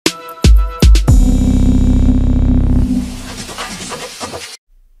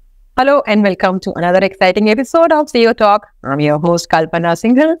Hello and welcome to another exciting episode of CEO Talk. I'm your host Kalpana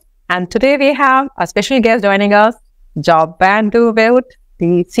Singhal, and today we have a special guest joining us, Job Bandu Voort,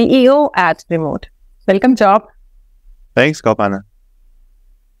 the CEO at Remote. Welcome, Job. Thanks, Kalpana.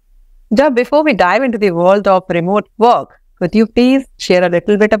 Job, before we dive into the world of remote work, could you please share a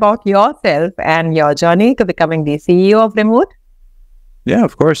little bit about yourself and your journey to becoming the CEO of Remote? Yeah,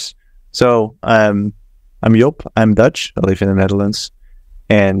 of course. So I'm Job. I'm Dutch. I live in the Netherlands.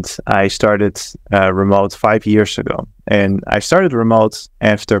 And I started Remote 5 years ago. And I started Remote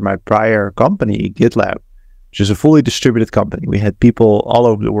after my prior company, GitLab, which is a fully distributed company. We had people all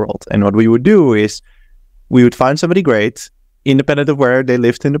over the world. And what we would do is we would find somebody great, independent of where they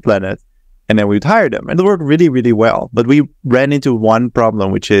lived in the planet, and then we'd hire them. And it worked really, really well. But we ran into one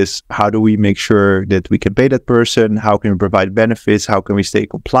problem, which is how do we make sure that we can pay that person? How can we provide benefits? How can we stay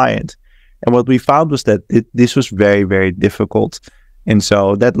compliant? And what we found was that this was very, very difficult. And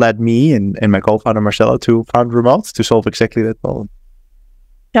so that led me and my co-founder Marcelo to found Remote to solve exactly that problem.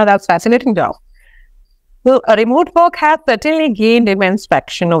 Yeah, that's fascinating, Job. Well, remote work has certainly gained immense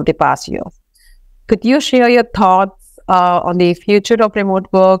traction over the past years. Could you share your thoughts on the future of remote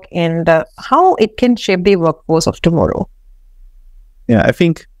work and how it can shape the workforce of tomorrow? Yeah, I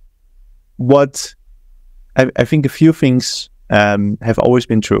think I think a few things have always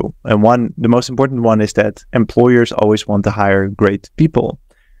been true. And the most important one is that employers always want to hire great people.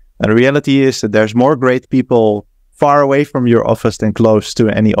 And the reality is that there's more great people far away from your office than close to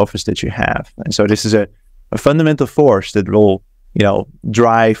any office that you have. And so this is a fundamental force that will,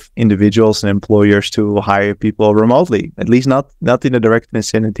 drive individuals and employers to hire people remotely, at least not in the direct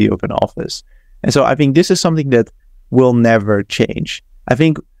vicinity of an office. And so I think this is something that will never change. I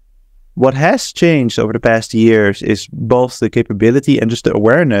think what has changed over the past years is both the capability and just the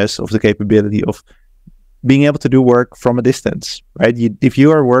awareness of the capability of being able to do work from a distance, right? If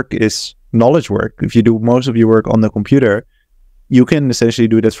your work is knowledge work, if you do most of your work on the computer, you can essentially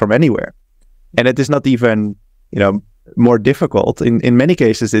do this from anywhere. And it is not even, more difficult. In many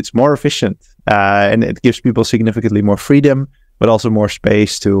cases, it's more efficient and it gives people significantly more freedom, but also more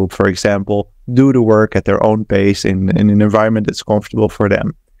space to, for example, do the work at their own pace in an environment that's comfortable for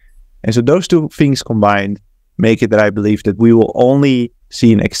them. And so those two things combined make it that I believe that we will only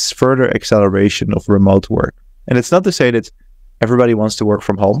see an further acceleration of remote work. And it's not to say that everybody wants to work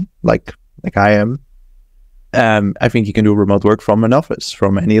from home, like I am. I think you can do remote work from an office,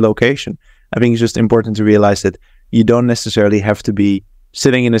 from any location. I think it's just important to realize that you don't necessarily have to be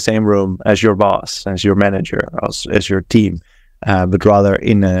sitting in the same room as your boss, as your manager, as your team, but rather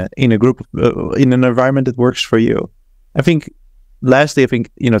in a group, in an environment that works for you. Lastly, I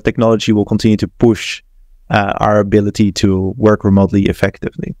think technology will continue to push our ability to work remotely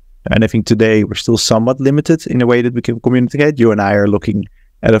effectively. And I think today we're still somewhat limited in the way that we can communicate. You and I are looking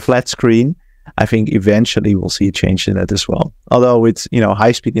at a flat screen. I think eventually we'll see a change in that as well. Although with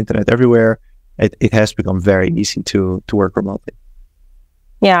high-speed internet everywhere, it has become very easy to work remotely.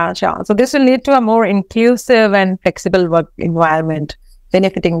 Yeah, sure. So this will lead to a more inclusive and flexible work environment,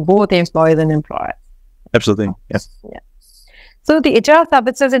 benefiting both employees and employers. Absolutely, yes. Yeah. So the HR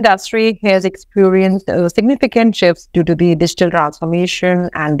services industry has experienced significant shifts due to the digital transformation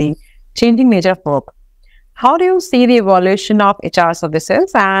and the changing nature of work. How do you see the evolution of HR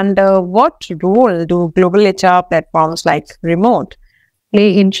services, and what role do global HR platforms like Remote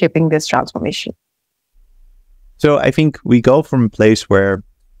play in shaping this transformation? So I think we go from a place where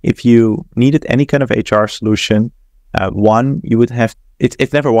if you needed any kind of HR solution, you would have,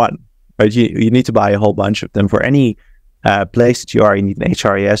 it's never one, right? You need to buy a whole bunch of them. For any place that you are, you need an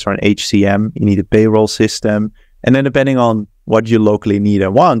HRIS or an HCM, you need a payroll system. And then depending on what you locally need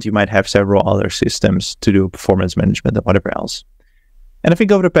and want, you might have several other systems to do performance management and whatever else. And I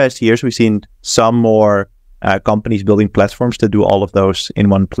think over the past years, we've seen some more companies building platforms to do all of those in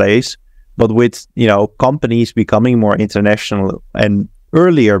one place. But with, companies becoming more international and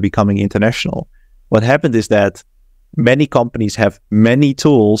earlier becoming international, what happened is that many companies have many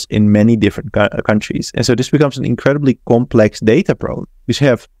tools in many different countries. And so this becomes an incredibly complex data problem. You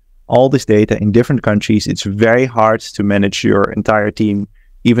have all this data in different countries. It's very hard to manage your entire team,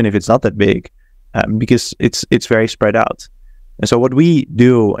 even if it's not that big, because it's very spread out. And so what we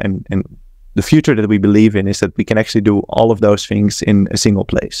do and the future that we believe in is that we can actually do all of those things in a single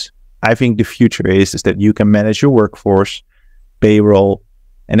place. I think the future is that you can manage your workforce, payroll,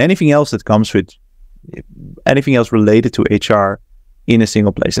 and anything else that comes with anything else related to HR in a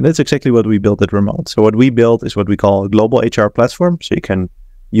single place. And that's exactly what we built at Remote. So what we built is what we call a global HR platform. So you can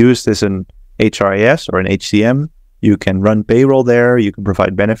use this in HRIS or an HCM. You can run payroll there. You can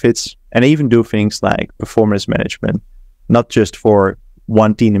provide benefits and even do things like performance management, not just for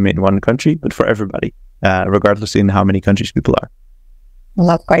one team in one country, but for everybody, regardless in how many countries people are. Well,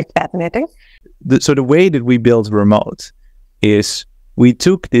 that's quite fascinating. So the way that we build remote is we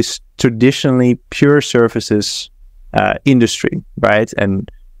took this traditionally pure services industry, right? And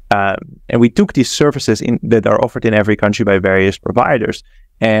we took these services that are offered in every country by various providers.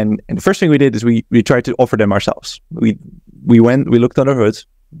 And the first thing we did is we tried to offer them ourselves. We looked under the hood.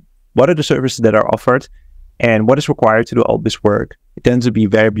 What are the services that are offered and what is required to do all this work? It tends to be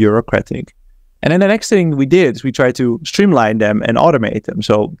very bureaucratic. And then the next thing we did is we tried to streamline them and automate them.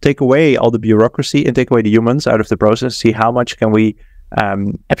 So take away all the bureaucracy and take away the humans out of the process. See how much can we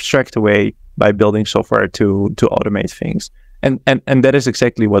abstract away by building software to automate things. And that is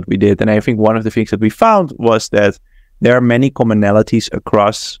exactly what we did. And I think one of the things that we found was that there are many commonalities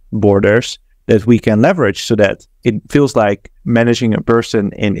across borders that we can leverage so that it feels like managing a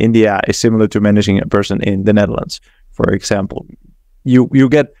person in India is similar to managing a person in the Netherlands, for example. You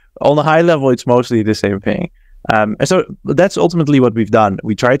get, on a high level, it's mostly the same thing. And so that's ultimately what we've done.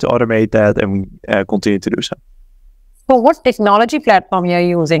 We try to automate that and we continue to do so. So what technology platform are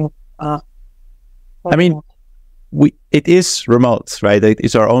you using? I mean, it is remote, right?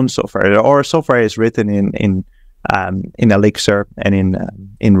 It's our own software. Our software is written in Elixir and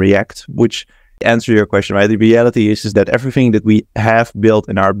in React, which answer your question, right? The reality is that everything that we have built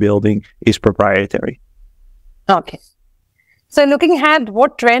in our building is proprietary. Okay. So looking ahead,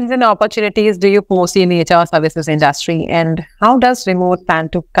 what trends and opportunities do you foresee in the HR services industry, and how does Remote plan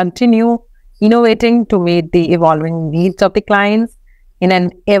to continue innovating to meet the evolving needs of the clients in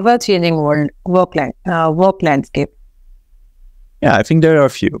an ever-changing work landscape? Yeah, I think there are a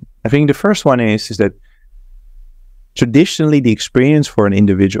few. I think the first one is that traditionally the experience for an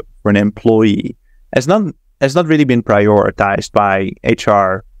individual, for an employee, has not really been prioritized by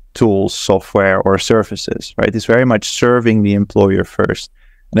HR tools, software, or services, right? It's very much serving the employer first.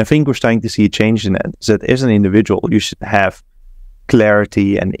 And I think we're starting to see a change in that. Is that as an individual, you should have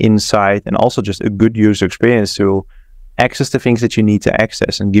clarity and insight and also just a good user experience to access the things that you need to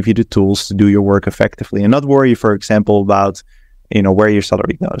access and give you the tools to do your work effectively and not worry, for example, about where your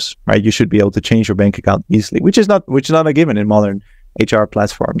salary goes, right? You should be able to change your bank account easily, which is not a given in modern HR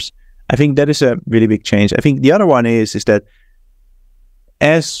platforms. I think that is a really big change. I think the other one is that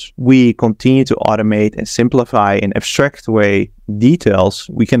as we continue to automate and simplify and abstract away details,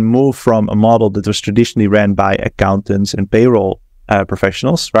 we can move from a model that was traditionally ran by accountants and payroll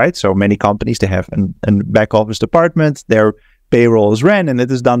professionals, right? So many companies, they have a back office department, their payroll is ran and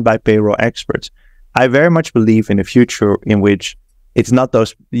it is done by payroll experts. I very much believe in a future in which it's not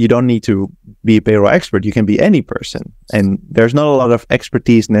you don't need to be a payroll expert. You can be any person. And there's not a lot of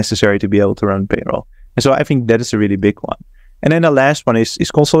expertise necessary to be able to run payroll. And so I think that is a really big one. And then the last one is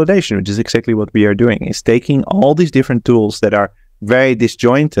consolidation, which is exactly what we are doing, is taking all these different tools that are very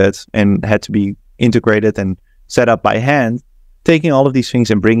disjointed and had to be integrated and set up by hand, taking all of these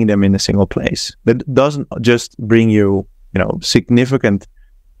things and bringing them in a single place. That doesn't just bring you, significant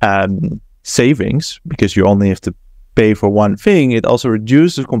savings because you only have to pay for one thing. It also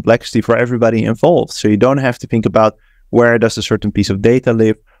reduces complexity for everybody involved. So you don't have to think about where does a certain piece of data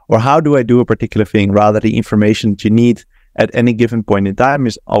live or how do I do a particular thing. Rather, the information that you need at any given point in time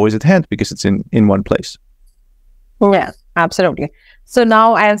is always at hand because it's in one place. Yeah, absolutely. So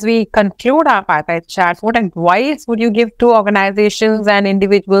now as we conclude our fireside chat, what advice would you give to organizations and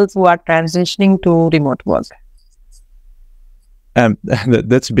individuals who are transitioning to remote work?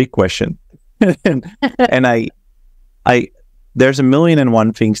 That's a big question. and I there's a million and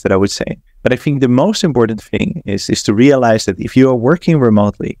one things that I would say, but I think the most important thing is to realize that if you are working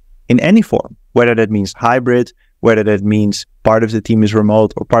remotely in any form, whether that means hybrid, whether that means part of the team is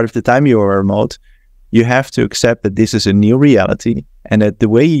remote or part of the time you are remote, you have to accept that this is a new reality and that the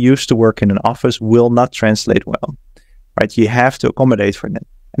way you used to work in an office will not translate well, right? You have to accommodate for that.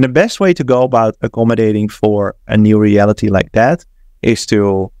 And the best way to go about accommodating for a new reality like that is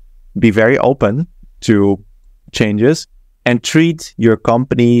to be very open to changes and treat your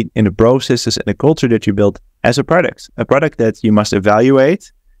company in the processes and the culture that you build as a product that you must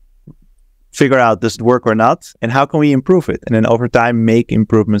evaluate, figure out does it work or not, and how can we improve it? And then over time, make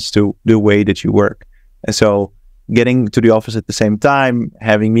improvements to the way that you work. And so getting to the office at the same time,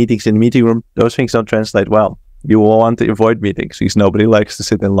 having meetings in the meeting room, those things don't translate well. You will want to avoid meetings because nobody likes to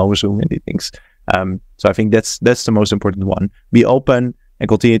sit in long Zoom meetings. So I think that's the most important one. Be open and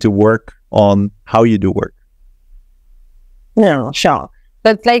continue to work on how you do work. Yeah, sure.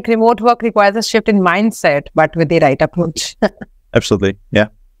 So it's like remote work requires a shift in mindset, but with the right approach. Absolutely. Yeah.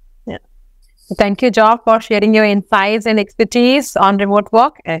 Yeah. So thank you, Job, for sharing your insights and expertise on remote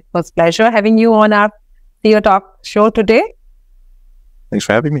work. It was a pleasure having you on our CEO Talk show today. Thanks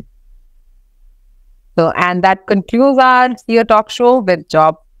for having me. So, and that concludes our CEO Talk Show with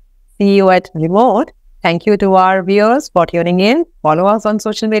Job CEO at Remote. Thank you to our viewers for tuning in. Follow us on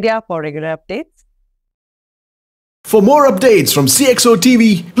social media for regular updates. For more updates from CXO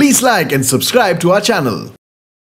TV, please like and subscribe to our channel.